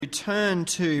turn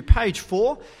to page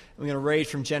 4. We're going to read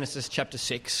from Genesis chapter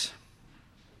 6.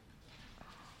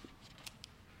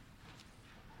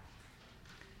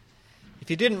 If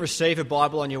you didn't receive a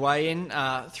Bible on your way in,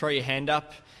 throw your hand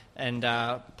up and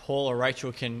Paul or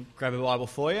Rachel can grab a Bible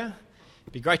for you.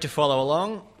 It'd be great to follow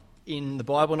along in the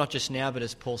Bible, not just now, but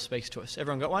as Paul speaks to us.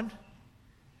 Everyone got one?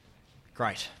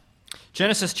 Great.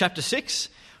 Genesis chapter 6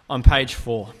 on page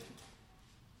 4.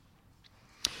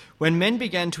 When men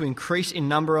began to increase in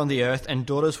number on the earth and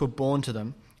daughters were born to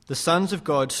them, the sons of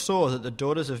God saw that the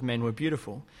daughters of men were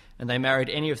beautiful, and they married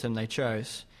any of them they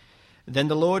chose. Then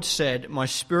the Lord said, "My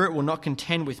spirit will not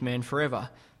contend with man forever,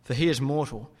 for he is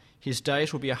mortal. His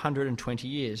days will be 120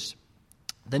 years.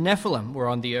 The Nephilim were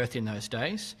on the earth in those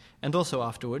days, and also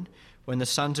afterward, when the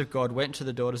sons of God went to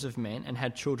the daughters of men and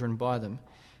had children by them.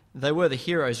 They were the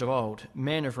heroes of old,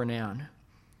 men of renown.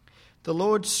 The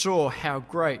Lord saw how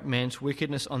great man's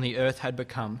wickedness on the earth had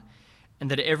become,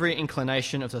 and that every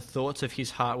inclination of the thoughts of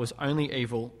his heart was only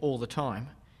evil all the time.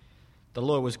 The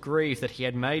Lord was grieved that he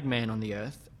had made man on the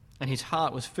earth, and his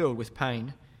heart was filled with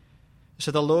pain.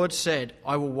 So the Lord said,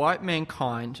 I will wipe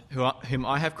mankind, whom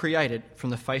I have created,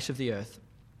 from the face of the earth,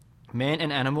 man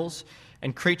and animals,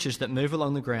 and creatures that move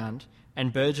along the ground,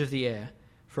 and birds of the air,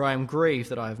 for I am grieved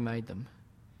that I have made them.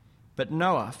 But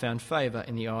Noah found favour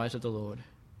in the eyes of the Lord."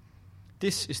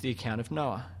 This is the account of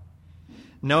Noah.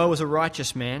 Noah was a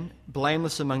righteous man,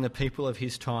 blameless among the people of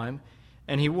his time,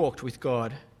 and he walked with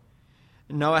God.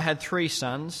 Noah had 3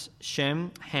 sons,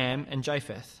 Shem, Ham, and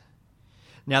Japheth.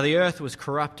 Now the earth was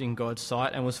corrupt in God's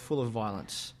sight and was full of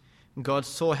violence. God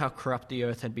saw how corrupt the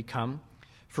earth had become,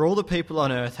 for all the people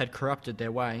on earth had corrupted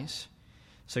their ways.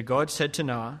 So God said to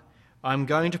Noah, I am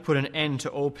going to put an end to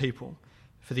all people,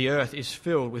 for the earth is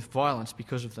filled with violence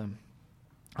because of them.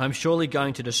 I am surely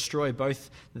going to destroy both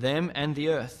them and the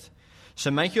earth.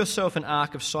 So make yourself an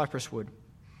ark of cypress wood.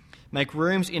 Make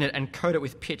rooms in it and coat it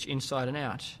with pitch inside and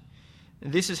out.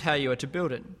 This is how you are to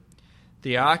build it.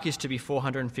 The ark is to be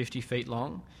 450 feet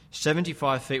long,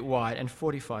 75 feet wide, and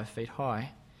 45 feet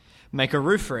high. Make a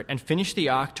roof for it and finish the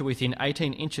ark to within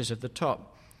 18 inches of the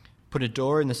top. Put a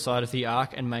door in the side of the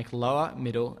ark and make lower,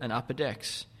 middle, and upper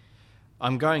decks.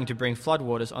 I'm going to bring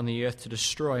floodwaters on the earth to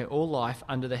destroy all life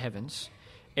under the heavens,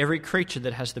 every creature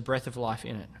that has the breath of life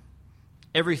in it.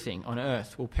 Everything on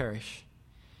earth will perish.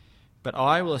 But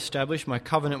I will establish my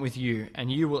covenant with you,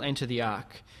 and you will enter the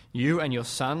ark, you and your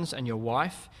sons and your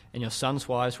wife and your sons'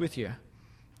 wives with you.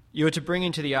 You are to bring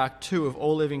into the ark 2 of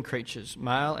all living creatures,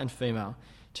 male and female,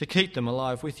 to keep them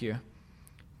alive with you.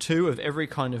 2 of every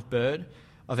kind of bird,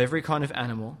 of every kind of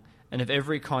animal, and of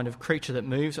every kind of creature that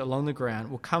moves along the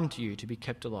ground will come to you to be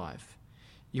kept alive.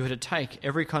 You are to take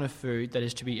every kind of food that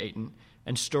is to be eaten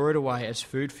and store it away as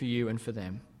food for you and for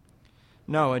them.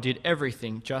 Noah did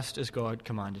everything just as God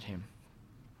commanded him.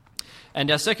 And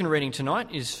our second reading tonight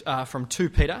is from 2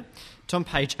 Peter. It's on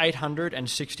page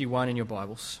 861 in your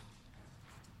Bibles.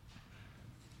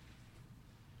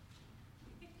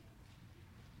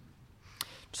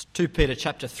 It's 2 Peter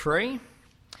chapter 3.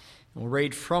 We'll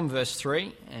read from verse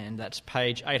 3, and that's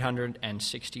page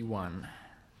 861.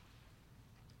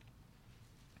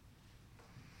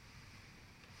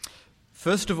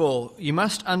 First of all, you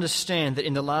must understand that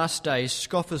in the last days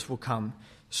scoffers will come,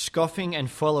 scoffing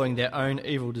and following their own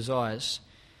evil desires.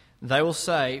 They will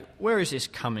say, where is this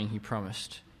coming he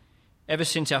promised? Ever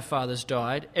since our fathers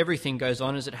died, everything goes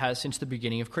on as it has since the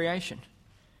beginning of creation.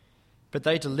 But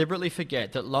they deliberately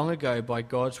forget that long ago by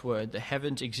God's word the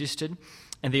heavens existed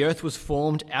and the earth was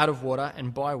formed out of water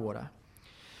and by water.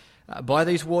 By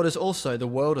these waters also the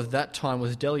world of that time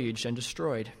was deluged and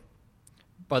destroyed.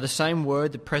 By the same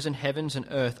word, the present heavens and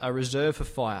earth are reserved for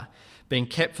fire, being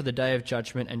kept for the day of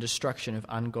judgment and destruction of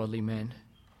ungodly men.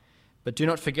 But do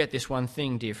not forget this one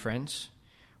thing, dear friends.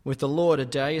 With the Lord, a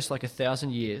day is like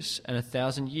 1,000 years, and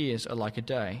 1,000 years are like a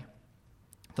day.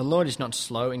 The Lord is not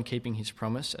slow in keeping his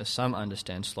promise, as some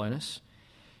understand slowness.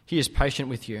 He is patient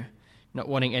with you, not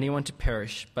wanting anyone to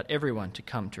perish, but everyone to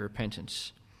come to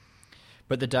repentance.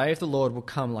 But the day of the Lord will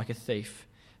come like a thief.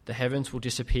 The heavens will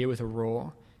disappear with a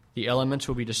roar. The elements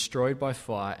will be destroyed by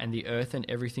fire, and the earth and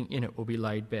everything in it will be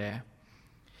laid bare.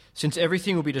 Since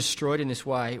everything will be destroyed in this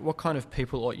way, what kind of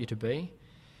people ought you to be?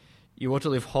 You ought to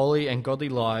live holy and godly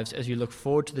lives as you look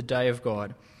forward to the day of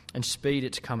God and speed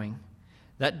its coming.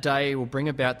 That day will bring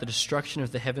about the destruction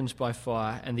of the heavens by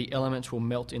fire, and the elements will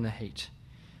melt in the heat.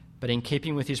 But in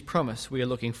keeping with his promise, we are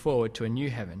looking forward to a new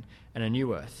heaven and a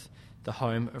new earth, the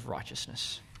home of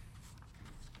righteousness.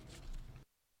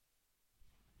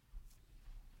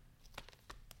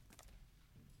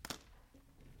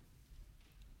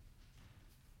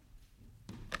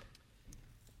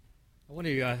 I want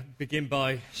to begin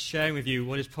by sharing with you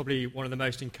what is probably one of the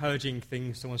most encouraging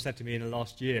things someone said to me in the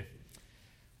last year.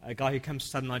 A guy who comes to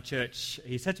Southern Light Church,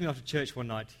 he said to me after church one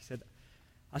night, he said,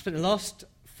 I spent the last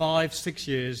 5-6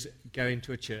 years going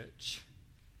to a church,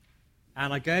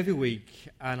 and I go every week,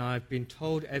 and I've been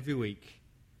told every week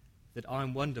that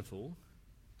I'm wonderful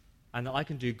and that I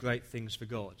can do great things for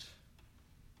God.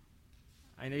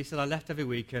 And he said, I left every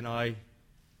week and I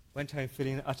went home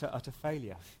feeling utter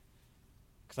failure.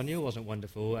 Because I knew I wasn't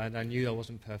wonderful, and I knew I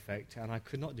wasn't perfect, and I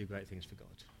could not do great things for God.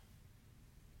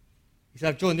 He said,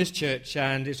 I've joined this church,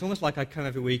 and it's almost like I come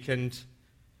every week, and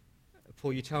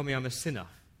Paul, you tell me I'm a sinner.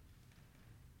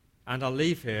 And I'll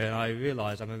leave here, and I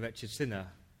realise I'm a wretched sinner.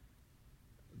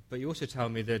 But you also tell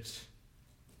me that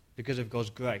because of God's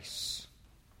grace,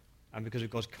 and because of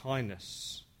God's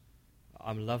kindness,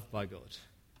 I'm loved by God.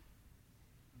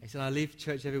 He said, I leave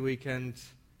church every week, and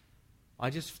I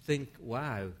just think,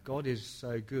 wow, God is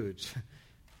so good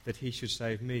that he should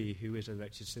save me, who is a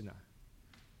wretched sinner.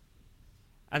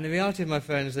 And the reality, my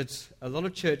friends, that a lot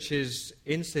of churches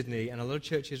in Sydney and a lot of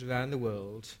churches around the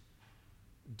world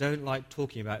don't like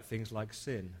talking about things like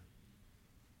sin.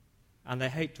 And they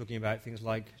hate talking about things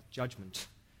like judgment.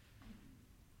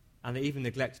 And they even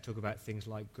neglect to talk about things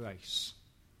like grace.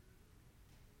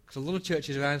 Because a lot of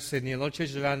churches around Sydney, a lot of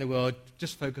churches around the world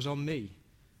just focus on me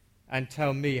and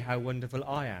tell me how wonderful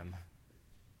I am.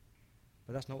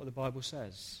 But that's not what the Bible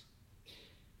says.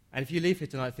 And if you leave here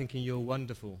tonight thinking you're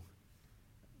wonderful,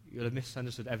 you'll have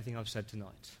misunderstood everything I've said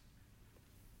tonight.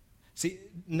 See,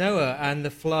 Noah and the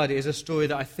flood is a story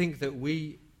that I think that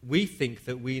we think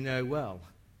that we know well.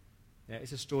 Yeah,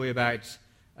 it's a story about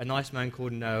a nice man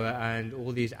called Noah and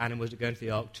all these animals that go into the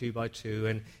ark 2 by 2.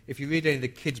 And if you read any of the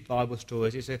kids' Bible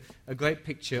stories, it's a great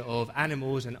picture of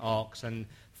animals and arks and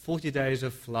 40 days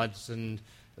of floods and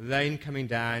rain coming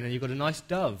down, and you've got a nice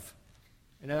dove.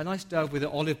 You know, a nice dove with an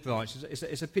olive branch.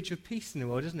 It's a picture of peace in the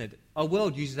world, isn't it? Our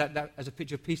world uses that as a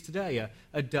picture of peace today,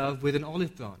 a dove with an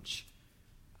olive branch.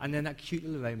 And then that cute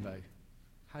little rainbow.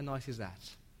 How nice is that?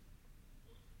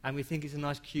 And we think it's a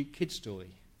nice, cute kid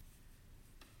story.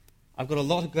 I've got a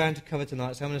lot of ground to cover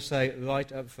tonight, so I'm going to say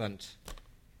right up front.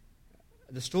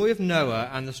 The story of Noah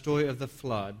and the story of the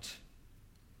flood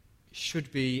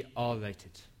should be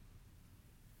R-rated.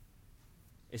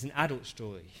 It's an adult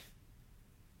story.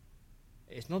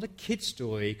 It's not a kid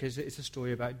story because it's a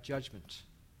story about judgment.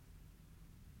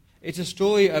 It's a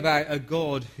story about a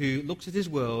God who looks at his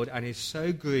world and is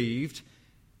so grieved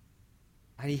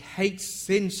and he hates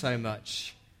sin so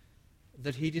much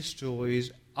that he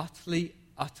destroys,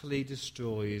 utterly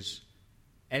destroys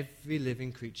every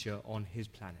living creature on his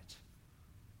planet,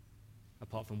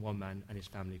 apart from one man and his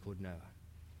family called Noah.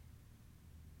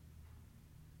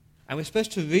 And we're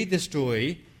supposed to read this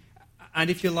story, and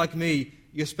if you're like me,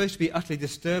 you're supposed to be utterly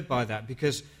disturbed by that,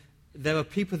 because there are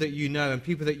people that you know and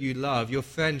people that you love, your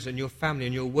friends and your family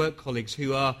and your work colleagues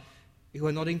who are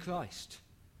not in Christ.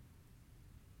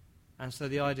 And so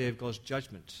the idea of God's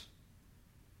judgment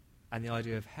and the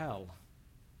idea of hell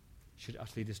should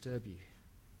utterly disturb you.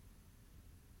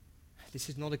 This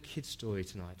is not a kid's story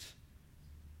tonight.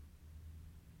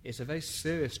 It's a very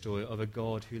serious story of a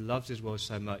God who loves his world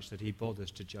so much that he bothers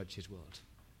to judge his world.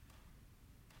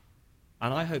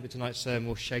 And I hope that tonight's sermon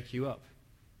will shake you up.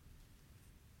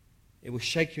 It will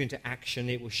shake you into action.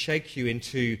 It will shake you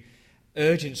into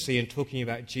urgency in talking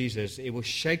about Jesus. It will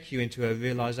shake you into a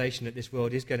realization that this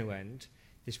world is going to end.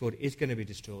 This world is going to be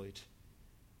destroyed.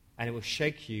 And it will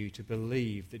shake you to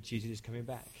believe that Jesus is coming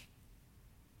back.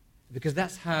 Because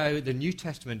that's how the New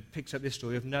Testament picks up this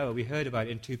story of Noah. We heard about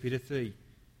it in 2 Peter 3.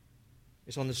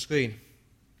 It's on the screen.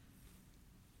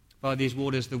 By these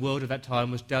waters, the world of that time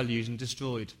was deluged and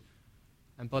destroyed.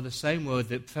 And by the same word,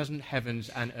 the present heavens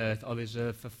and earth are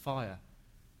reserved for fire,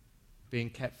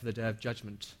 being kept for the day of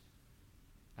judgment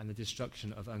and the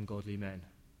destruction of ungodly men.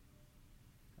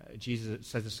 Jesus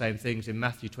says the same things in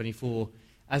Matthew 24.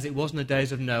 As it was in the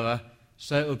days of Noah,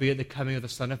 so it will be at the coming of the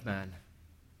Son of Man.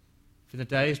 For in the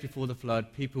days before the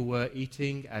flood, people were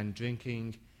eating and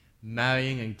drinking,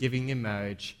 marrying and giving in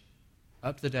marriage,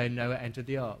 up to the day Noah entered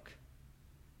the ark.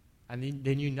 And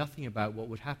they knew nothing about what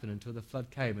would happen until the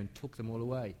flood came and took them all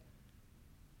away.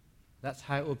 That's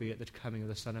how it will be at the coming of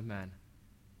the Son of Man.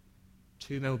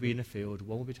 2 men will be in the field,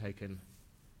 one will be taken,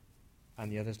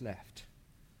 and the others left.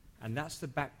 And that's the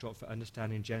backdrop for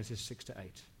understanding Genesis 6 to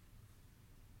 8.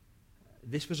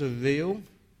 This was a real,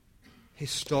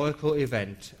 historical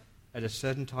event at a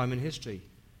certain time in history.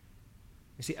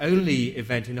 It's the only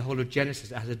event in the whole of Genesis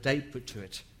that has a date put to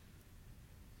it.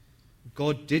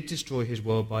 God did destroy his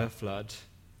world by a flood.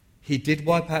 He did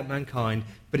wipe out mankind,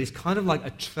 but it's kind of like a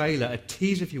trailer, a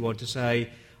tease if you want, to say,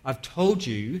 I've told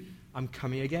you I'm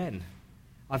coming again.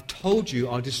 I've told you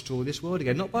I'll destroy this world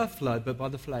again, not by a flood, but by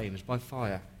the flames, by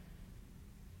fire.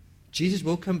 Jesus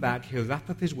will come back, he'll wrap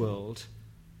up his world,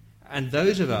 and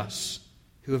those of us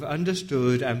who have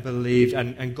understood and believed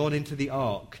and gone into the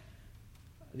ark's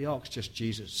just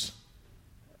Jesus,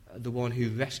 the one who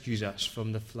rescues us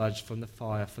from the floods, from the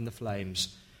fire, from the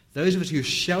flames. Those of us who are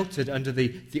sheltered under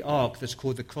the ark that's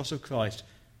called the cross of Christ,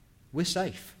 we're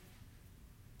safe.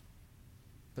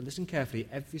 But listen carefully,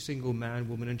 every single man,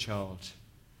 woman and child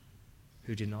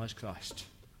who denies Christ,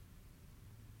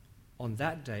 on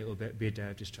that day it will be a day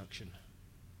of destruction.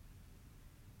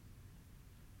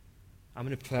 I'm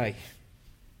going to pray.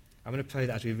 I'm going to pray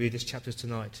that as we read this chapter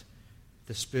tonight,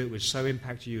 the Spirit would so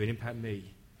impact you and impact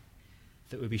me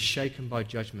that we'll be shaken by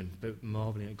judgment, but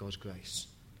marveling at God's grace.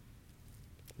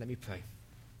 Let me pray.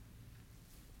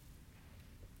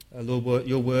 Lord,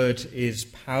 your word is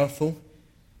powerful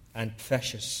and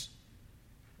precious.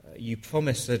 You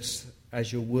promise that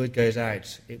as your word goes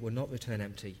out, it will not return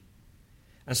empty.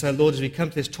 And so, Lord, as we come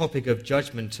to this topic of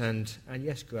judgment and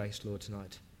yes, grace, Lord,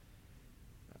 tonight,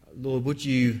 Lord, would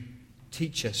you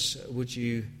teach us? Would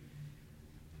you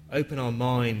open our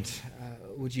mind?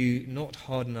 Would you not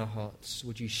harden our hearts?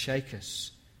 Would you shake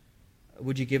us?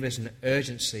 Would you give us an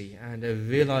urgency and a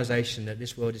realization that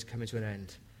this world is coming to an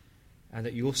end and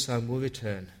that your Son will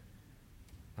return?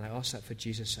 And I ask that for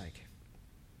Jesus' sake.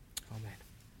 Amen.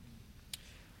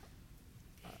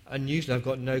 Unusually, I've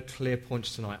got no clear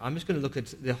points tonight. I'm just going to look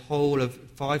at the whole of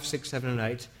 5, 6, 7, and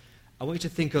 8. I want you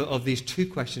to think of these two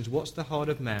questions. What's the heart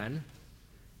of man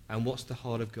and what's the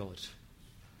heart of God?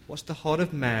 What's the heart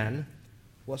of man?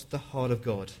 What's the heart of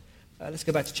God? Let's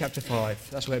go back to chapter 5.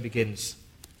 That's where it begins.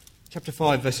 Chapter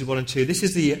 5, verses 1 and 2. This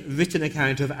is the written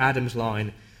account of Adam's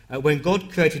line. When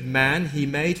God created man, he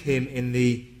made him in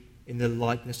the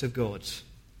likeness of God.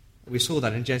 We saw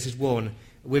that in Genesis 1.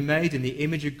 We're made in the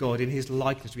image of God, in his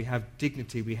likeness. We have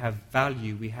dignity, we have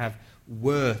value, we have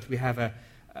worth, we have a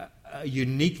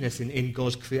uniqueness in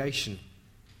God's creation.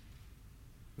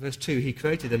 Verse 2, he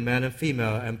created them male and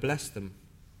female and blessed them.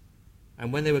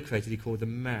 And when they were created, he called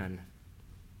them man.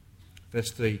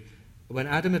 Verse 3, when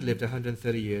Adam had lived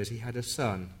 130 years, he had a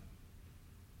son.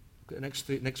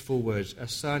 Next four words, a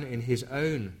son in his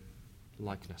own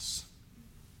likeness,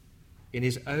 in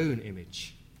his own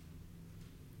image.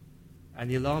 And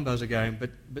the alarm bells are going,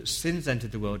 but sin's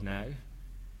entered the world now.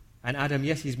 And Adam,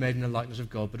 yes, he's made in the likeness of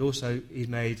God, but also he's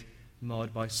made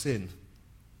marred by sin.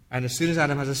 And as soon as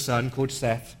Adam has a son called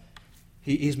Seth,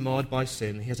 he is marred by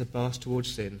sin. He has a bias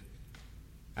towards sin.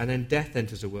 And then death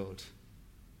enters the world.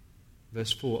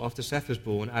 Verse 4, after Seth was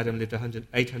born, Adam lived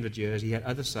 800 years. He had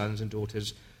other sons and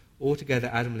daughters. Altogether,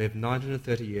 Adam lived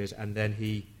 930 years, and then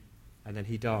he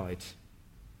died.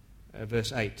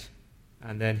 Verse 8,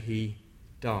 and then he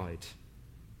died.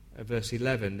 Verse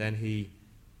 11, then he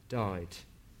died.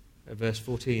 Verse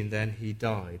 14, then he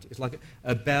died. It's like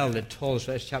a bell that tolls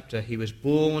for this chapter. He was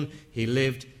born, he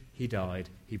lived, he died.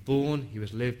 He born, he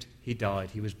was lived, he died.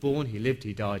 He was born, he lived,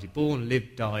 he died. He born,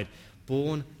 lived, died.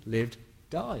 Born, lived,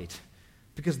 died.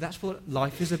 Because that's what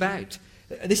life is about.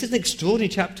 This is an extraordinary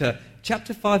chapter.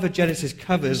 Chapter 5 of Genesis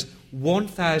covers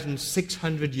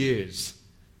 1,600 years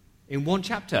in one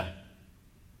chapter.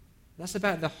 That's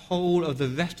about the whole of the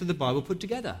rest of the Bible put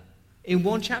together in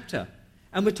one chapter.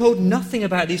 And we're told nothing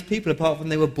about these people apart from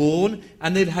they were born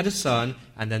and they'd had a son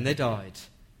and then they died.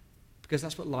 Because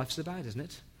that's what life's about, isn't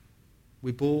it?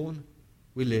 We're born,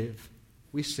 we live,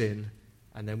 we sin,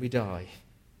 and then we die.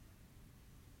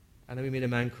 And then we meet a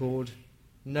man called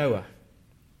Noah.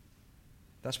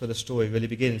 That's where the story really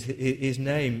begins. His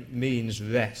name means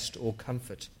rest or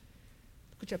comfort.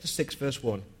 Look at chapter 6, verse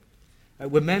 1.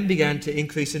 When men began to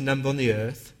increase in number on the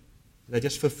earth, they're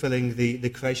just fulfilling the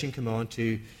creation command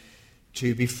to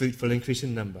be fruitful, increase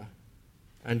in number.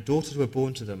 And daughters were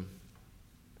born to them.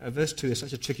 Verse 2 is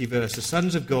such a tricky verse. The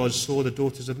sons of God saw the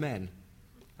daughters of men,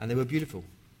 and they were beautiful.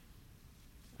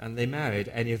 And they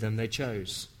married any of them they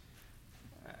chose.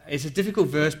 It's a difficult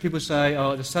verse. People say,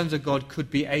 the sons of God could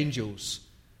be angels,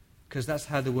 because that's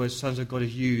how the word sons of God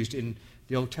is used in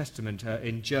the Old Testament,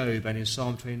 in Job and in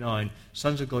Psalm 29.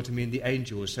 Sons of God to mean the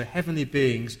angels. So heavenly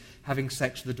beings having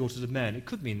sex with the daughters of men. It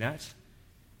could mean that.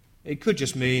 It could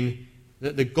just mean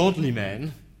that the godly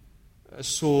men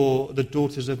saw the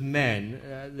daughters of men,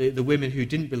 the women who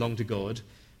didn't belong to God,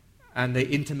 and they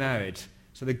intermarried.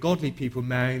 So the godly people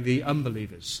marrying the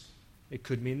unbelievers. It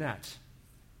could mean that.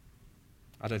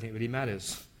 I don't think it really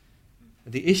matters.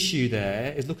 The issue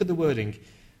there is, look at the wording.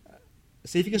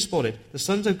 See if you can spot it. The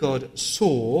sons of God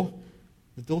saw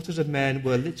the daughters of men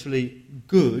were literally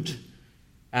good,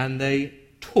 and they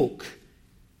took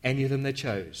any of them they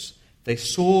chose. They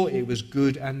saw it was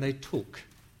good and they took.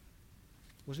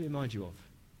 What does it remind you of?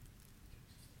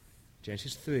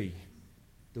 Genesis 3.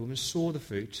 The woman saw the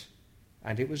fruit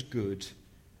and it was good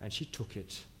and she took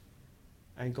it.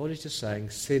 And God is just saying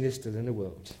sin is still in the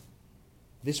world.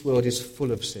 This world is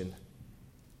full of sin.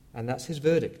 And that's his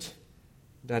verdict.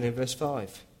 Down in verse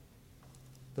 5.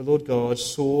 The Lord God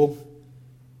saw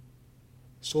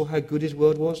how good his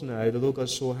world was? No, the Lord God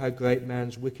saw how great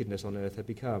man's wickedness on earth had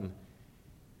become,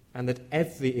 and that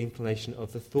every inclination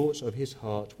of the thoughts of his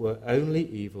heart were only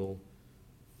evil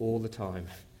all the time.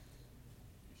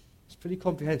 It's pretty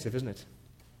comprehensive, isn't it?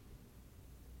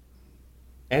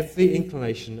 Every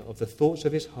inclination of the thoughts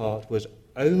of his heart was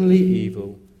only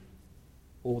evil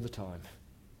all the time.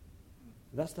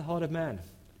 That's the heart of man.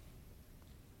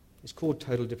 It's called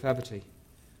total depravity.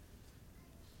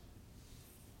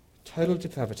 Total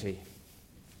depravity.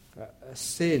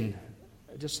 Sin,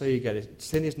 just so you get it,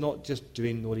 sin is not just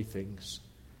doing naughty things.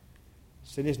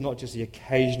 Sin is not just the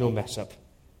occasional mess up.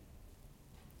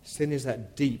 Sin is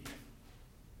that deep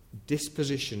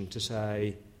disposition to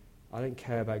say, I don't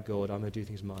care about God, I'm going to do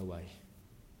things my way.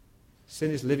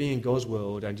 Sin is living in God's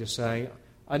world and just saying,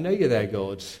 I know you're there,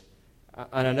 God,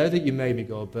 and I know that you made me,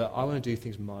 God, but I want to do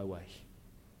things my way.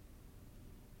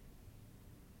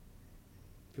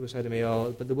 People say to me,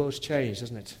 oh, but the world's changed,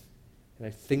 hasn't it? You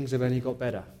know, things have only got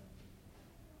better.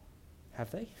 Have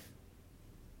they?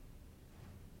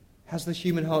 Has the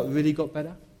human heart really got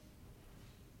better?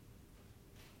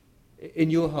 In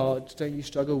your heart, don't you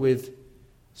struggle with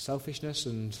selfishness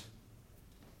and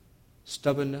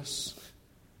stubbornness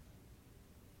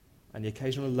and the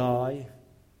occasional lie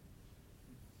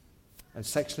and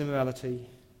sexual immorality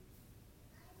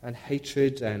and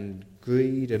hatred and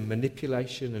greed and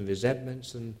manipulation and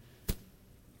resentments, and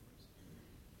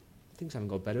things haven't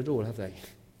got better at all, have they?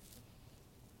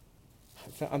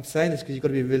 I'm saying this because you've got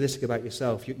to be realistic about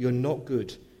yourself. You're not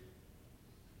good.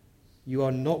 You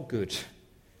are not good.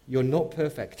 You're not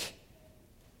perfect.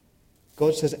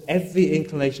 God says every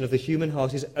inclination of the human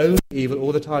heart is only evil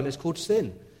all the time. It's called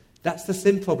sin. That's the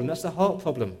sin problem. That's the heart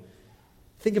problem.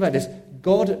 Think about this.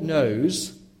 God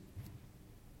knows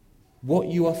what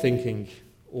you are thinking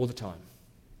all the time.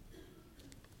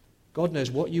 God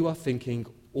knows what you are thinking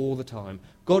all the time.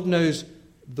 God knows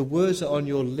the words that are on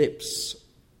your lips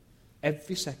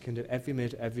every second, every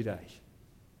minute, every day.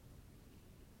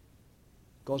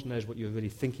 God knows what you're really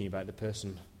thinking about the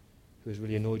person who has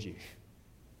really annoyed you.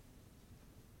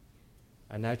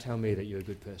 And now tell me that you're a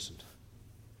good person.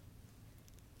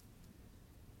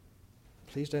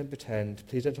 Please don't pretend.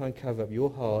 Please don't try and cover up. Your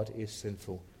heart is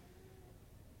sinful.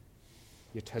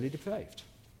 You're totally depraved.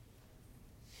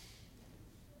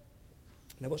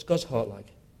 Now, what's God's heart like?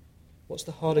 What's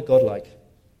the heart of God like?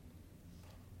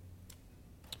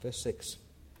 Verse 6.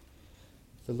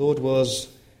 The Lord was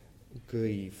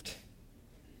grieved.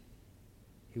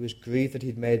 He was grieved that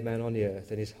he'd made man on the earth,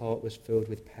 and his heart was filled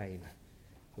with pain.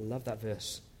 I love that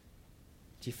verse.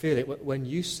 Do you feel it? When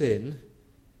you sin,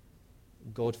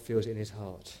 God feels it in his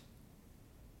heart.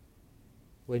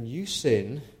 When you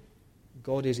sin,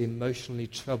 God is emotionally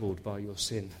troubled by your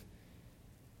sin.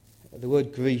 The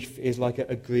word grief is like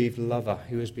a grieved lover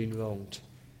who has been wronged.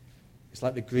 It's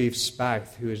like the grieved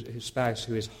spouse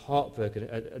who is heartbroken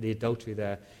at the adultery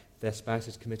their spouse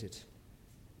has committed.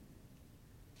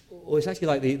 Or it's actually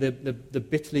like the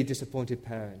bitterly disappointed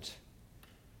parent.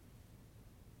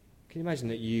 Can you imagine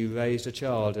that you raised a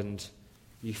child and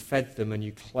you fed them and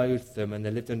you clothed them and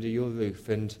they lived under your roof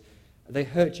and they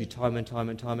hurt you time and time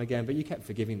and time again, but you kept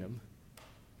forgiving them.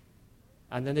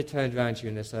 And then they turned around to you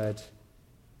and they said,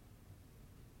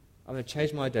 I'm going to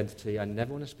change my identity. I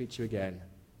never want to speak to you again.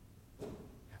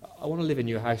 I want to live in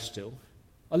your house still.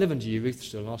 I'll live under your roof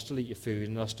still, and I'll still eat your food,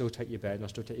 and I'll still take your bed, and I'll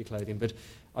still take your clothing, but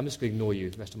I'm just going to ignore you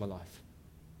the rest of my life.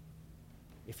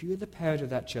 If you were the parent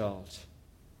of that child,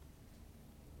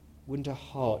 wouldn't a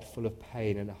heart full of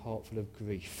pain and a heart full of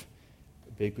grief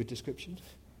be a good description?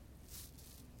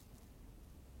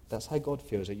 That's how God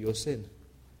feels at your sin.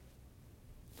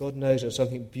 God knows that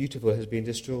something beautiful has been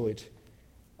destroyed,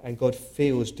 and God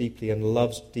feels deeply and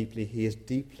loves deeply. He is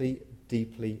deeply,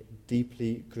 deeply,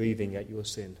 deeply grieving at your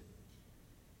sin.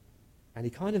 And he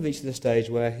kind of reached the stage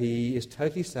where he is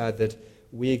totally sad that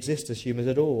we exist as humans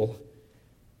at all.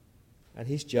 And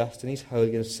he's just and he's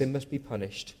holy, and sin must be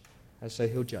punished. And so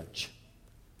he'll judge.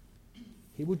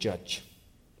 He will judge.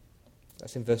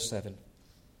 That's in verse 7.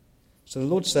 So the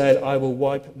Lord said, I will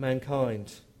wipe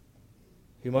mankind,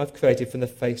 whom I've created from the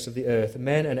face of the earth,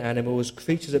 men and animals,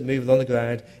 creatures that move along the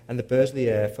ground, and the birds of the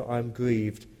air, for I am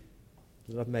grieved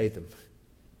that I've made them.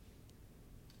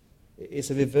 It's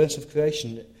a reverse of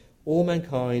creation. All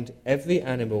mankind, every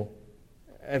animal,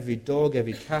 every dog,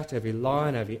 every cat, every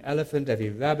lion, every elephant, every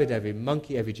rabbit, every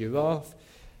monkey, every giraffe,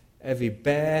 every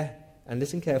bear, and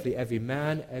listen carefully, every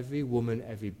man, every woman,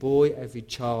 every boy, every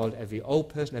child, every old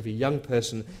person, every young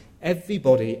person,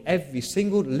 everybody, every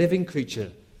single living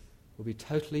creature will be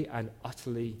totally and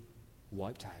utterly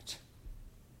wiped out.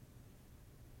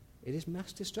 It is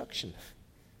mass destruction.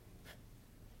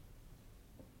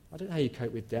 I don't know how you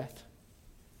cope with death.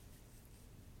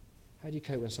 How do you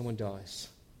cope when someone dies?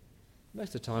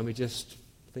 Most of the time we just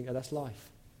think, oh, that's life.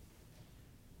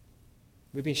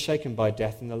 We've been shaken by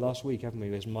death in the last week, haven't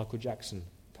we, as Michael Jackson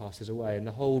passes away, and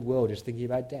the whole world is thinking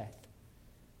about death.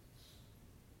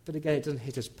 But again, it doesn't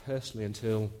hit us personally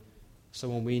until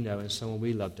someone we know and someone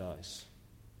we love dies.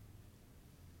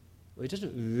 Well, it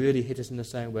doesn't really hit us in the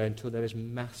same way until there is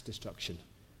mass destruction.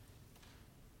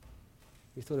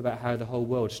 We thought about how the whole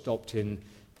world stopped in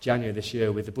January this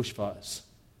year with the bushfires,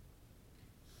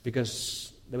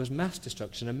 because there was mass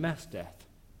destruction and mass death.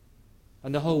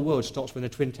 And the whole world stops when the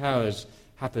Twin Towers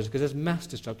happens, because there's mass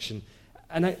destruction.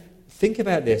 And think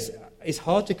about this. It's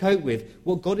hard to cope with.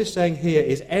 What God is saying here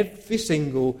is every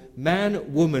single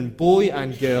man, woman, boy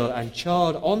and girl and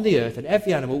child on the earth and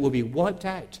every animal will be wiped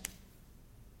out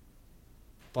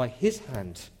by his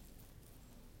hand.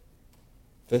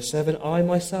 Verse 7, I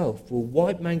myself will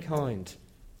wipe mankind,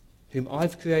 whom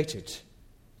I've created,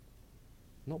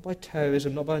 not by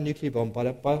terrorism, not by a nuclear bomb,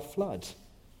 but by a flood.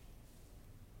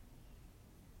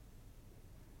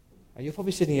 And you're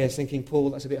probably sitting here thinking, Paul,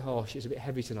 that's a bit harsh, it's a bit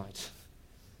heavy tonight.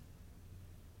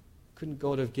 Couldn't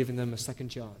God have given them a second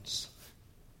chance?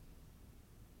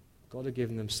 God had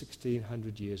given them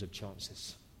 1,600 years of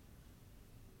chances.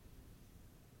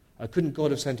 Couldn't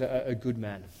God have sent a good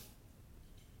man?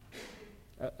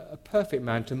 A perfect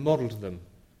man to model to them?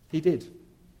 He did.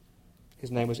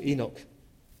 His name was Enoch.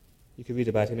 You can read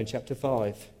about him in chapter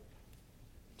 5.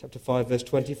 Chapter 5, verse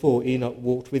 24, Enoch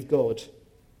walked with God.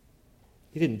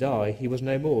 He didn't die, he was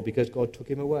no more because God took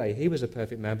him away. He was a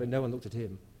perfect man, but no one looked at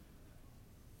him.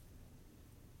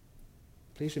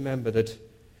 Please remember that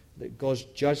God's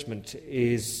judgment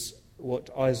is what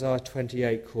Isaiah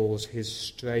 28 calls his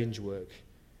strange work,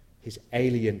 his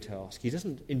alien task. He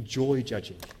doesn't enjoy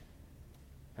judging.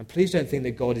 And please don't think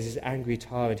that God is his angry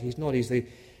tyrant. He's not. He's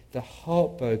the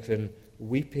heartbroken,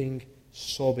 weeping,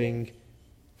 sobbing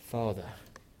Father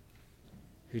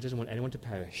who doesn't want anyone to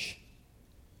perish.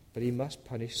 But he must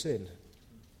punish sin.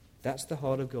 That's the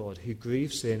heart of God, who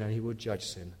grieves sin and he will judge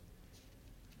sin.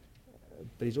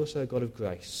 But he's also a God of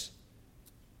grace.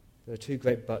 There are two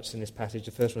great buts in this passage.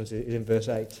 The first one is in verse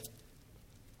 8.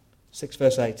 6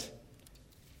 verse 8.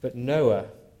 But Noah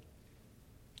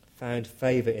found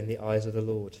favour in the eyes of the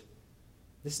Lord.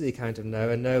 This is the account of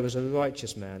Noah. Noah was a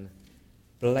righteous man,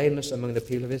 blameless among the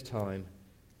people of his time,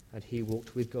 and he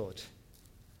walked with God.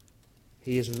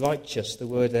 He is righteous. The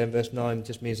word there in verse 9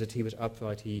 just means that he was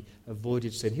upright. He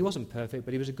avoided sin. He wasn't perfect,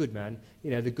 but he was a good man. You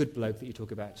know, the good bloke that you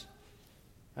talk about.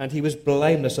 And he was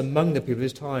blameless among the people of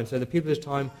his time. So the people of his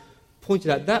time pointed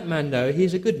out, that man, no,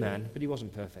 he's a good man, but he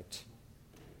wasn't perfect.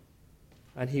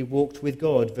 And he walked with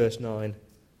God, verse 9.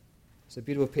 It's a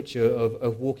beautiful picture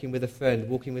of walking with a friend,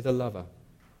 walking with a lover.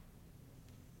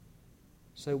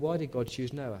 So why did God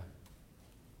choose Noah?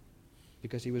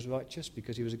 Because he was righteous?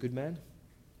 Because he was a good man?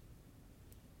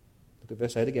 Look at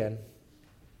verse 8 again.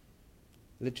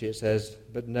 Literally it says,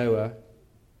 but Noah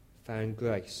found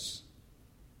grace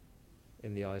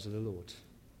in the eyes of the Lord.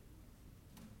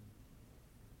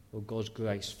 Well, God's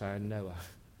grace found Noah.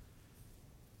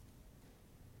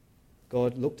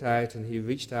 God looked out and he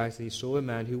reached out and he saw a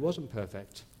man who wasn't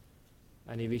perfect.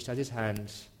 And he reached out his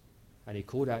hand and he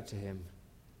called out to him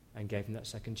and gave him that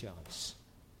second chance.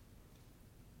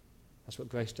 That's what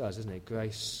grace does, isn't it?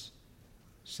 Grace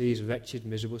sees wretched,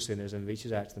 miserable sinners and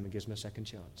reaches out to them and gives them a second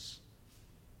chance.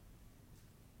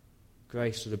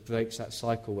 Grace sort of breaks that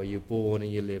cycle where you're born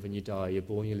and you live and you die. You're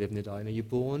born, you live and you die. No, you're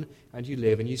born and you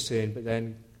live and you sin, but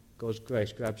then God's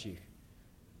grace grabs you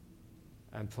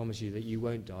and promises you that you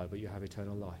won't die, but you have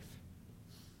eternal life.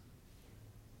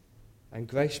 And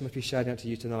grace must be shouting out to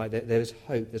you tonight that there is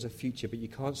hope, there's a future, but you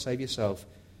can't save yourself.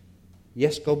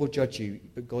 Yes, God will judge you,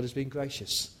 but God has been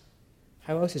gracious.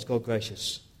 How else is God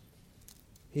gracious?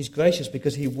 He's gracious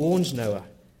because he warns Noah.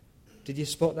 Did you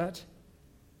spot that?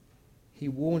 He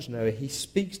warns Noah. He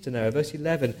speaks to Noah. Verse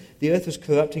 11, the earth was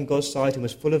corrupt in God's sight and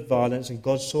was full of violence, and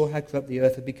God saw how corrupt the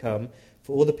earth had become,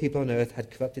 for all the people on earth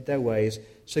had corrupted their ways.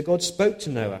 So God spoke to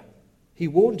Noah. He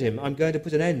warned him, I'm going to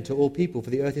put an end to all people, for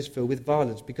the earth is filled with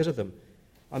violence because of them.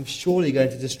 I'm surely going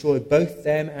to destroy both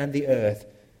them and the earth.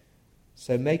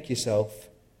 So make yourself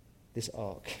this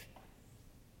ark.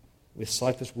 with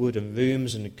cypress wood and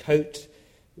rooms and a coat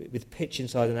with pitch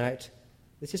inside and out.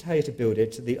 This is how you're to build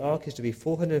it. The ark is to be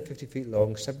 450 feet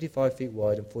long, 75 feet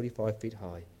wide, and 45 feet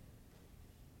high.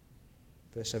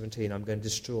 Verse 17, I'm going to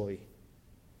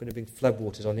bring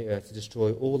floodwaters on the earth to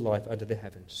destroy all life under the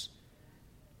heavens.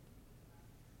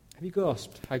 Have you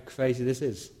grasped how crazy this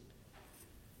is?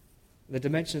 The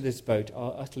dimensions of this boat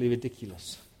are utterly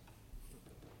ridiculous.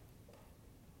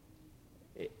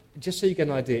 Just so you get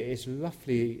an idea, it's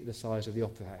roughly the size of the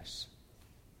Opera House.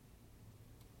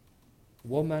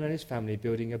 One man and his family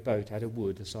building a boat out of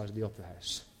wood the size of the Opera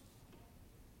House.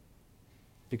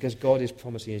 Because God is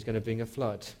promising he's going to bring a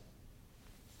flood.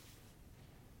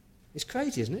 It's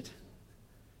crazy, isn't it?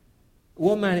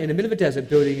 One man in the middle of a desert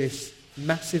building this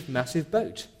massive, massive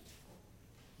boat.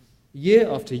 Year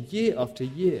after year after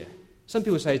year. Some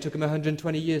people say it took him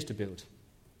 120 years to build.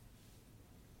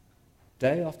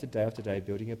 Day after day after day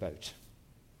building a boat.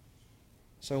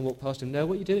 Someone walked past him, no,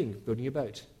 what are you doing? Building a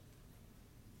boat.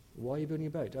 Why are you building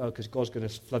a boat? Oh, because God's going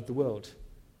to flood the world.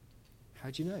 How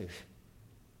do you know?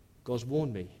 God's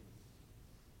warned me.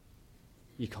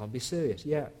 You can't be serious.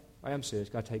 Yeah, I am serious.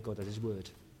 I take God at his word.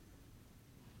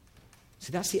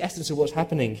 See, that's the essence of what's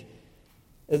happening.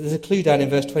 There's a clue down in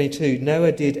verse 22.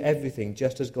 Noah did everything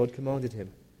just as God commanded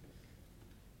him.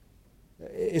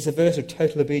 It's a verse of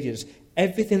total obedience.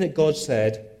 Everything that God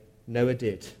said, Noah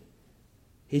did.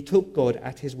 He took God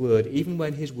at his word, even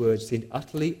when his words seemed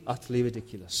utterly, utterly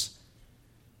ridiculous.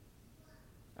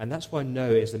 And that's why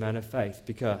Noah is the man of faith,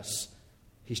 because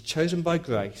he's chosen by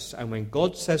grace, and when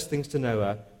God says things to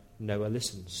Noah, Noah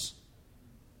listens.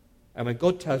 And when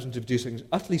God tells him to do something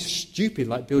utterly stupid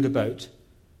like build a boat,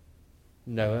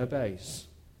 Noah obeys.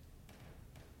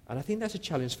 And I think that's a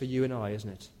challenge for you and I, isn't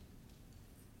it?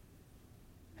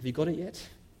 Have you got it yet?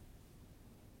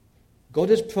 God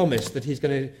has promised that he's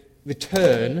going to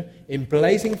return in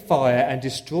blazing fire and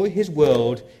destroy his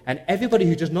world, and everybody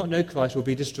who does not know Christ will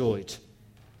be destroyed.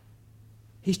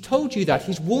 He's told you that.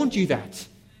 He's warned you that.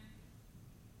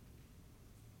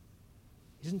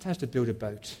 He doesn't tell us to build a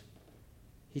boat.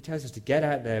 He tells us to get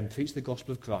out there and preach the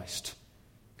gospel of Christ,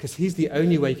 because he's the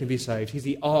only way you can be saved. He's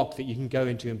the ark that you can go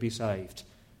into and be saved.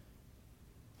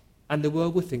 And the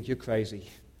world will think you're crazy,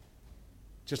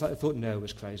 just like they thought Noah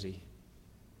was crazy.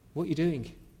 What are you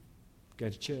doing?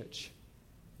 Going to church.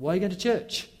 Why are you going to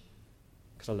church?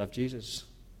 Because I love Jesus.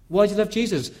 Why do you love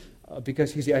Jesus?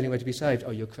 Because he's the only way to be saved.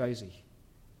 Oh, you're crazy.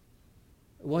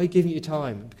 Why are you giving it your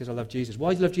time? Because I love Jesus.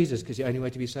 Why do you love Jesus? Because the only way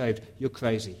to be saved. You're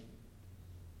crazy.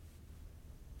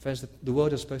 Friends, the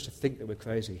world is supposed to think that we're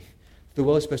crazy. The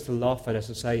world is supposed to laugh at us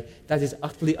and say, that is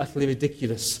utterly, utterly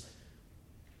ridiculous.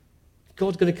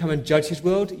 God's going to come and judge his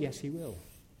world? Yes, he will.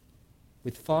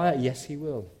 With fire? Yes, he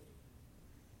will.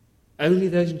 Only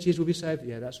those in Jesus will be saved?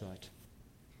 Yeah, that's right.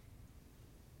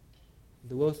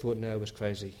 The world thought Noah was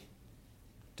crazy.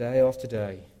 Day after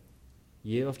day,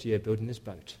 year after year, building this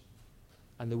boat.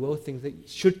 And the world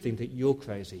should think that you're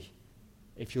crazy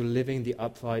if you're living the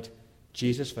upright,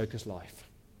 Jesus-focused life.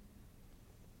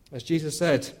 As Jesus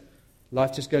said,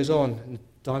 life just goes on. In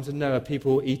times of Noah,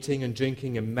 people eating and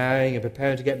drinking and marrying and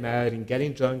preparing to get married and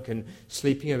getting drunk and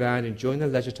sleeping around, enjoying their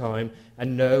leisure time,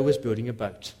 and Noah was building a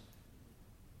boat.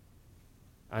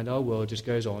 And our world just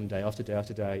goes on day after day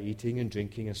after day, eating and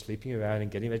drinking and sleeping around and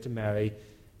getting ready to marry,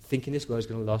 thinking this world is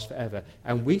going to last forever.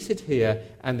 And we sit here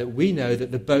and that we know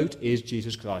that the boat is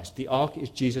Jesus Christ. The ark is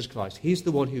Jesus Christ. He's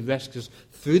the one who rescues us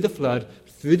through the flood,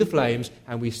 through the flames,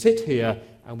 and we sit here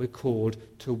and we're called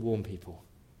to warn people.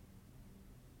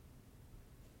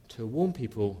 To warn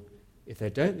people, if they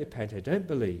don't repent, they don't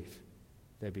believe,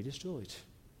 they'll be destroyed.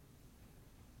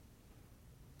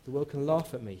 The world can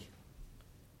laugh at me.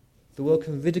 The world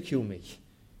can ridicule me.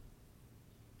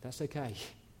 That's okay.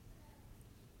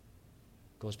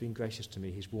 God's been gracious to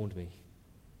me. He's warned me.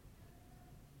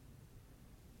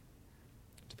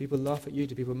 Do people laugh at you?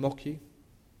 Do people mock you?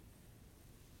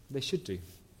 They should do.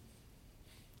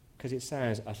 Because it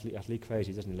sounds utterly, utterly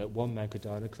crazy, doesn't it? That one man could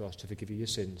die on a cross to forgive you your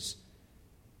sins,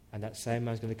 and that same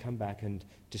man's going to come back and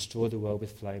destroy the world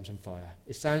with flames and fire.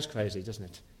 It sounds crazy, doesn't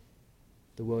it?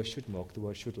 The world should mock. The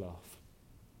world should laugh.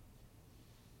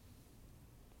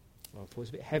 Oh, it's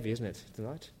a bit heavy, isn't it,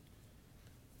 tonight?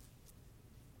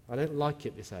 I don't like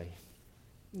it, they say.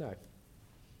 No.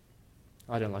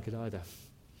 I don't like it either.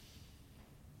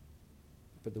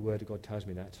 But the Word of God tells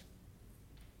me that.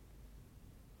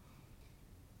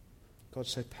 God's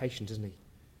so patient, isn't he?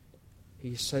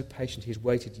 He's so patient. He's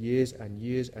waited years and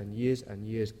years and years and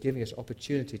years, giving us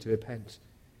opportunity to repent.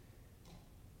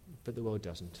 But the world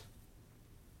doesn't.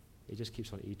 It just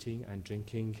keeps on eating and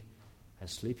drinking and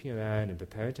sleeping around and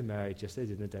preparing to marry just as they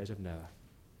did in the days of Noah.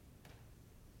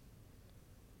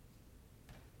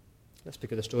 Let's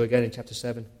pick up the story again in chapter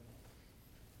 7.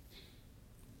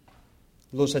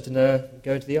 The Lord said to Noah,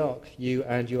 "Go into the ark, you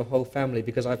and your whole family,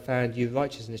 because I found you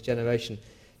righteous in this generation.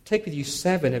 Take with you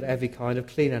 7 of every kind of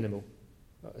clean animal."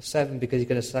 7 because you're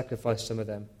going to sacrifice some of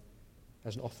them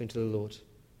as an offering to the Lord.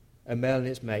 A male and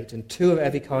its mate, and 2 of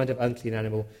every kind of unclean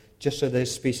animal, just so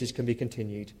those species can be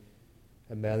continued.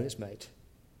 A male and its mate.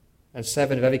 And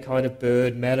 7 of every kind of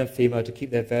bird, male and female, to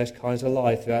keep their various kinds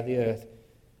alive throughout the earth.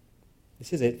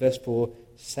 This is it, verse 4.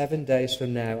 7 days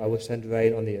from now I will send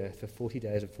rain on the earth for 40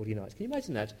 days and 40 nights. Can you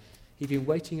imagine that? He'd been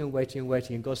waiting and waiting and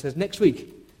waiting, and God says, next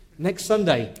week, next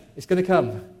Sunday, it's going to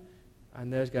come.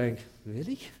 And Noah's going,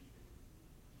 really?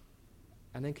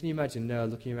 And then can you imagine Noah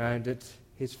looking around at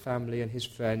his family and his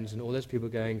friends and all those people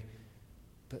going,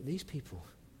 but these people,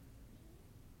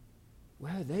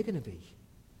 where are they going to be?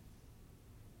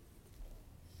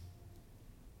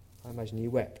 I imagine he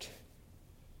wept.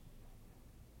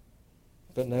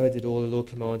 But Noah did all the Lord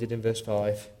commanded in verse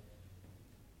 5.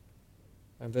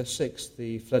 And verse 6,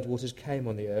 the flood waters came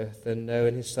on the earth, and Noah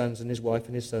and his sons and his wife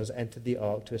and his sons entered the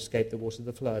ark to escape the waters of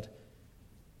the flood.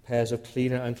 Pairs of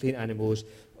clean and unclean animals,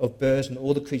 of birds and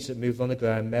all the creatures that moved on the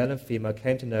ground, male and female,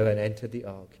 came to Noah and entered the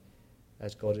ark,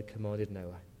 as God had commanded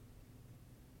Noah.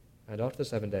 And after the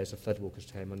 7 days, the flood waters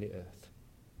came on the earth.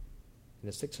 In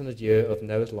the 600th year of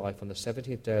Noah's life, on the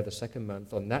 17th day of the 2nd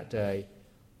month, on that day,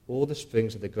 all the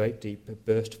springs of the great deep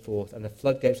burst forth, and the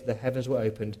floodgates of the heavens were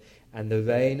opened, and the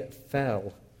rain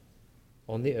fell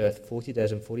on the earth 40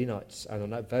 days and 40 nights. And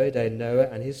on that very day, Noah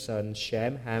and his sons,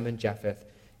 Shem, Ham, and Japheth,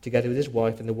 together with his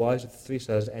wife and the wives of the 3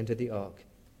 sons, entered the ark.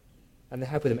 And they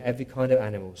had with them every kind of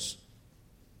animals.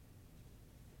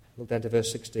 Look down to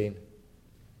verse 16.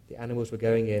 The animals were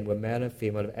going in, were male and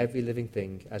female of every living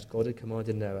thing, as God had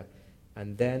commanded Noah.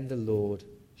 And then the Lord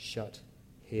shut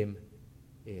him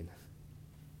in.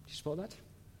 Did you spot that?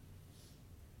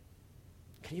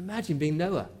 Can you imagine being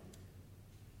Noah?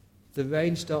 The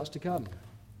rain starts to come.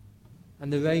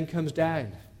 And the rain comes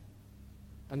down.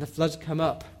 And the floods come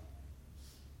up.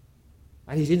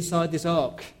 And he's inside this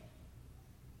ark.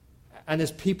 And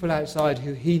there's people outside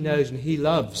who he knows and he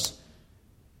loves.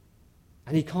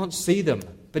 And he can't see them.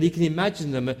 But he can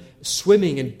imagine them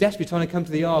swimming and desperately trying to come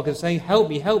to the ark and saying, help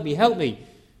me, help me, help me.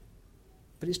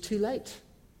 But it's too late.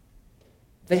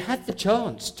 They had the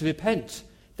chance to repent.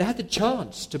 They had the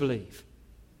chance to believe.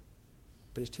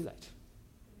 But it's too late.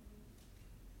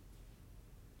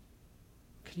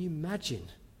 Can you imagine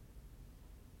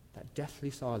that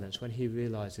deathly silence when he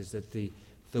realizes that the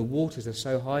waters are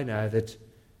so high now that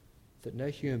no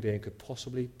human being could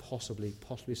possibly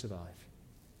survive?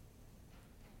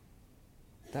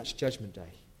 That's Judgment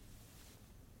Day.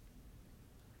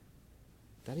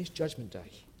 That is Judgment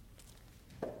Day.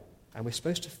 And we're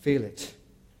supposed to feel it.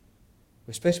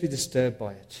 We're supposed to be disturbed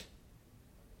by it.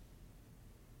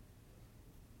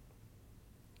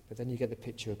 But then you get the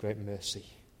picture of great mercy.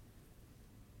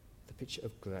 The picture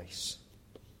of grace.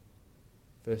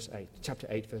 Verse 8, chapter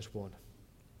 8, verse 1.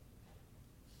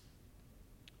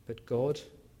 But God,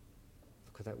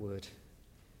 look at that word,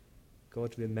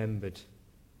 God remembered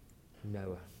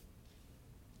Noah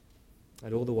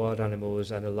and all the wild animals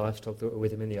and the livestock that were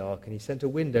with him in the ark, and he sent a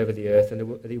wind over the earth,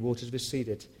 and the waters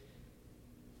receded.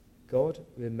 God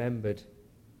remembered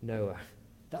Noah.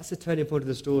 That's the turning point of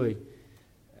the story.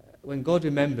 When God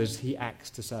remembers, he acts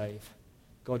to save.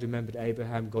 God remembered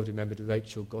Abraham, God remembered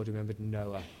Rachel, God remembered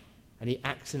Noah, and he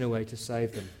acts in a way to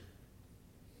save them.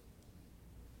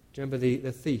 Do you remember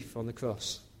the thief on the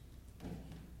cross?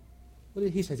 What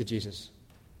did he say to Jesus?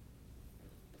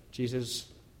 Jesus,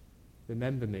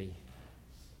 remember me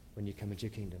when you come into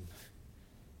your kingdom.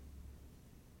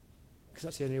 Because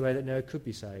that's the only way that Noah could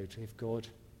be saved, if God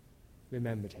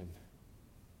remembered him.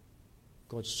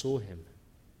 God saw him.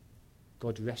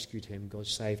 God rescued him. God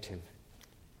saved him.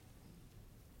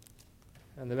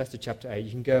 And the rest of chapter 8,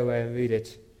 you can go away and read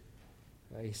it.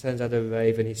 He sends out a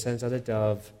raven, he sends out a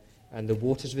dove, and the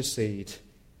waters recede.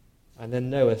 And then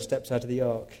Noah steps out of the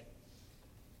ark.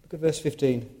 Look at verse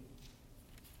 15.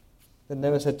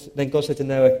 Then God said to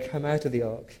Noah, come out of the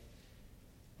ark,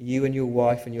 you and your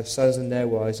wife and your sons and their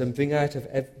wives, and bring out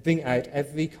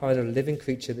every kind of living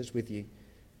creature that's with you,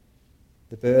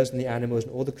 the birds and the animals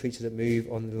and all the creatures that move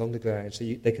along the ground, so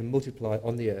they can multiply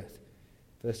on the earth.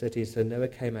 Verse 13, so Noah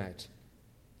came out,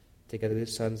 together with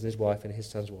his sons and his wife and his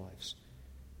sons' wives.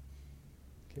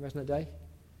 Can you imagine that day?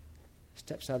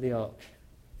 Steps out of the ark,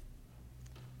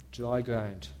 dry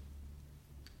ground.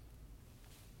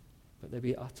 But there'd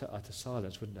be utter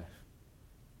silence, wouldn't there?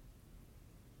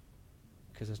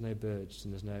 Because there's no birds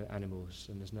and there's no animals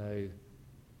and there's no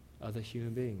other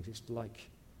human beings. It's like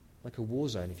a war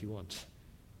zone, if you want.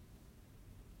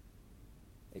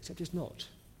 Except it's not.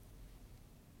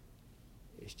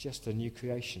 It's just a new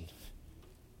creation.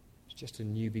 It's just a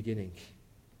new beginning.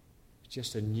 It's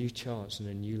just a new chance and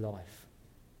a new life.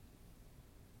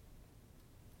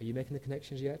 Are you making the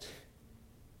connections yet?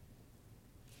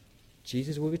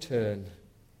 Jesus will return.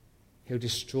 He'll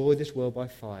destroy this world by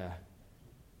fire.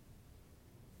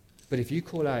 But if you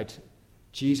call out,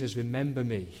 Jesus, remember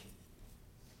me,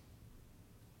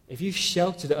 if you've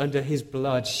sheltered under his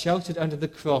blood, sheltered under the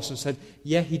cross and said,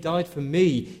 yeah, he died for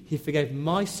me, he forgave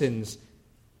my sins,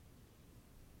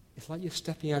 it's like you're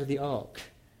stepping out of the ark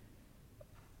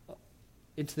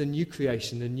into the new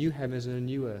creation, the new heavens and a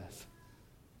new earth,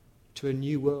 to a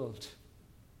new world.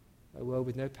 A world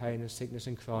with no pain and sickness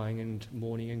and crying and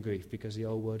mourning and grief because the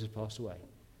old world has passed away.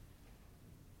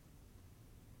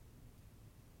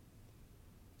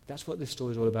 That's what this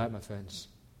story is all about, my friends.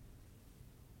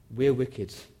 We're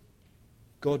wicked.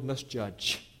 God must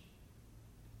judge.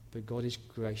 But God is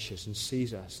gracious and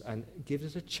sees us and gives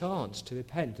us a chance to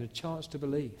repent and a chance to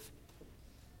believe.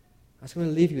 I'm just going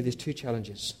to leave you with these two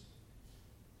challenges.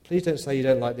 Please don't say you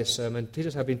don't like this sermon. Please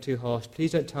don't say I've been too harsh.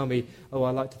 Please don't tell me, oh, I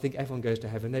like to think everyone goes to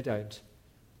heaven. They don't.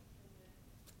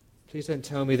 Please don't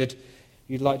tell me that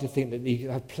you'd like to think that you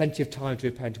have plenty of time to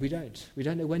repent. We don't. We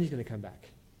don't know when he's going to come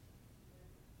back.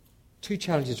 Two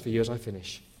challenges for you as I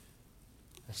finish.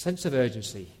 A sense of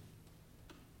urgency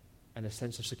and a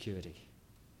sense of security.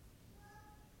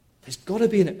 There's got to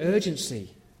be an urgency.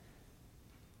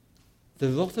 The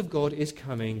wrath of God is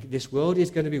coming. This world is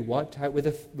going to be wiped out with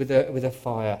a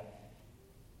fire.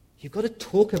 You've got to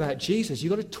talk about Jesus.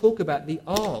 You've got to talk about the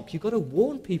ark. You've got to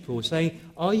warn people saying,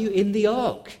 are you in the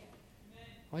ark?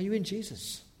 Are you in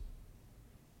Jesus?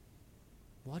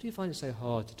 Why do you find it so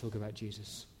hard to talk about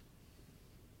Jesus?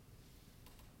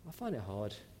 I find it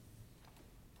hard.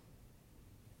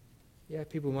 Yeah,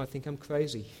 people might think I'm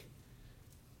crazy.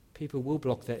 People will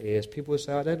block their ears. People will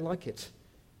say, I don't like it.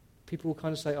 People will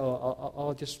kind of say,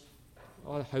 I'll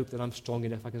hope that I'm strong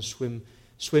enough, I can swim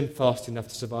fast enough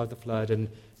to survive the flood and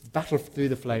battle through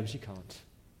the flames. You can't.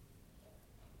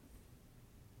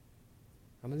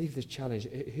 I'm going to leave this challenge.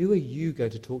 Who are you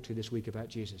going to talk to this week about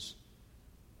Jesus?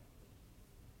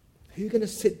 Who are you going to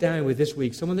sit down with this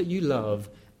week? Someone that you love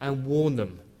and warn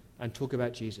them and talk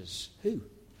about Jesus. Who?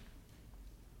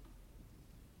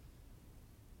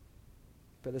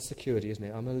 But the security, isn't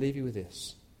it? I'm going to leave you with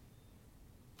this.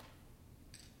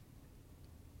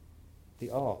 The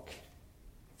ark,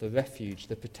 the refuge,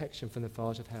 the protection from the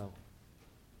fires of hell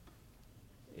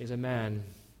is a man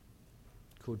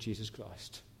called Jesus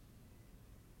Christ.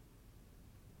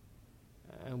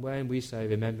 And when we say,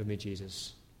 remember me,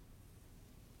 Jesus,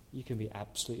 you can be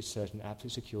absolutely certain,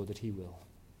 absolutely secure that he will.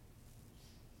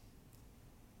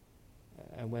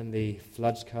 And when the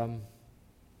floods come,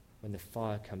 when the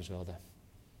fire comes rather,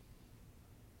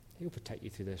 he'll protect you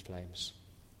through those flames.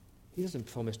 He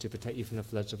doesn't promise to protect you from the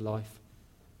floods of life.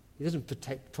 He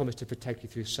doesn't promise to protect you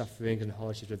through suffering and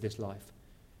hardships of this life.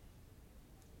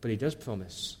 But he does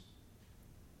promise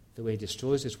that when he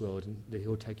destroys this world, that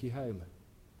he'll take you home.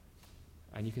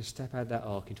 And you can step out of that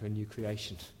ark into a new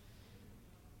creation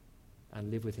and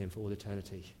live with him for all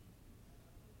eternity.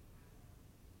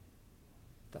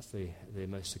 That's the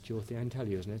most secure thing I can tell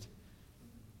you, isn't it?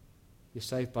 You're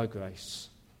saved by grace.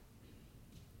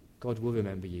 God will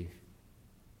remember you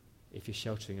if you're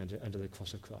sheltering under the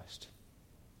cross of Christ.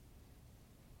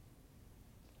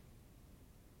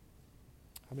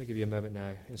 I'm going to give you a moment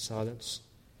now in silence.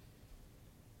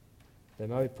 There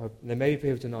may be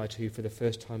people tonight who for the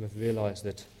first time have realized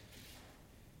that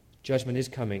judgment is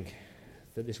coming,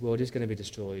 that this world is going to be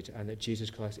destroyed, and that Jesus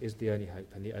Christ is the only hope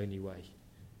and the only way.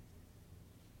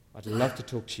 I'd love to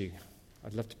talk to you.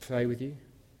 I'd love to pray with you.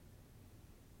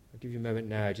 I'll give you a moment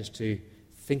now just to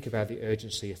think about the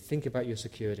urgency, think about your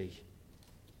security.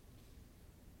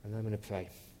 And I'm going to pray.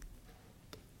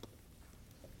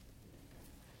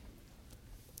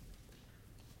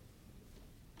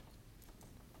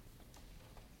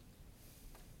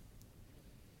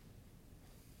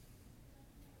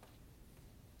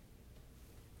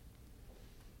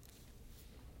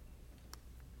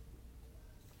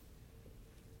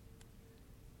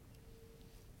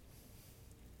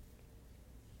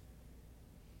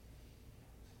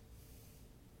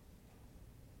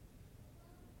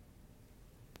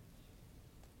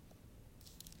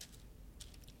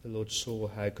 The Lord saw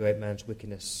how great man's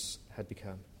wickedness had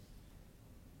become.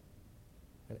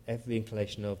 And every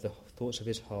inclination of the thoughts of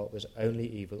his heart was only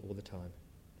evil all the time.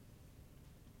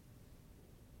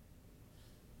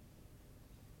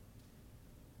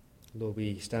 Lord,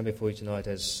 we stand before you tonight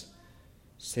as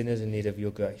sinners in need of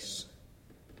your grace.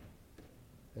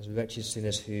 As wretched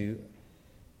sinners who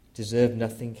deserve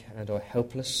nothing and are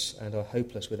helpless and are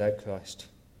hopeless without Christ.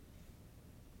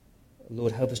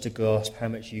 Lord, help us to grasp how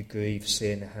much you grieve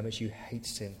sin, how much you hate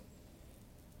sin.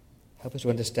 Help us to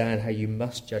understand how you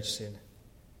must judge sin.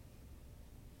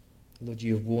 Lord,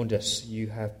 you have warned us. You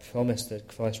have promised that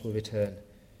Christ will return.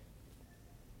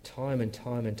 Time and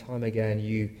time and time again,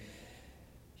 you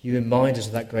remind us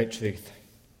of that great truth.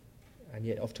 And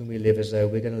yet often we live as though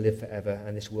we're going to live forever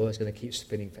and this world is going to keep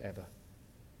spinning forever.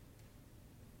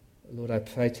 Lord, I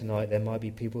pray tonight there might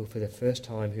be people for the first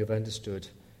time who have understood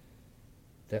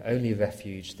their only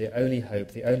refuge, their only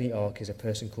hope, their only ark is a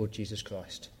person called Jesus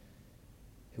Christ,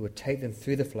 who would take them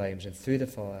through the flames and through the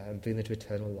fire and bring them to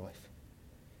eternal life.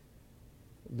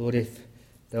 Lord, if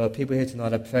there are people here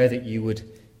tonight, I pray that you would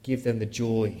give them the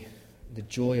joy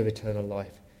of eternal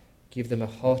life. Give them a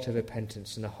heart of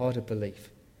repentance and a heart of belief.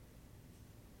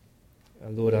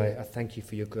 And Lord, I thank you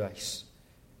for your grace.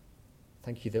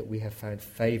 Thank you that we have found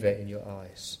favour in your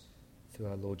eyes through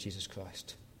our Lord Jesus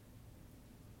Christ.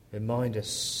 Remind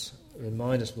us,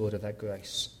 Lord, of that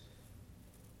grace.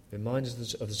 Remind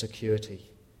us of the security.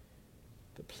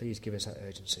 But please give us that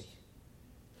urgency.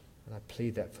 And I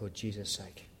plead that for Jesus'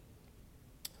 sake.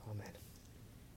 Amen.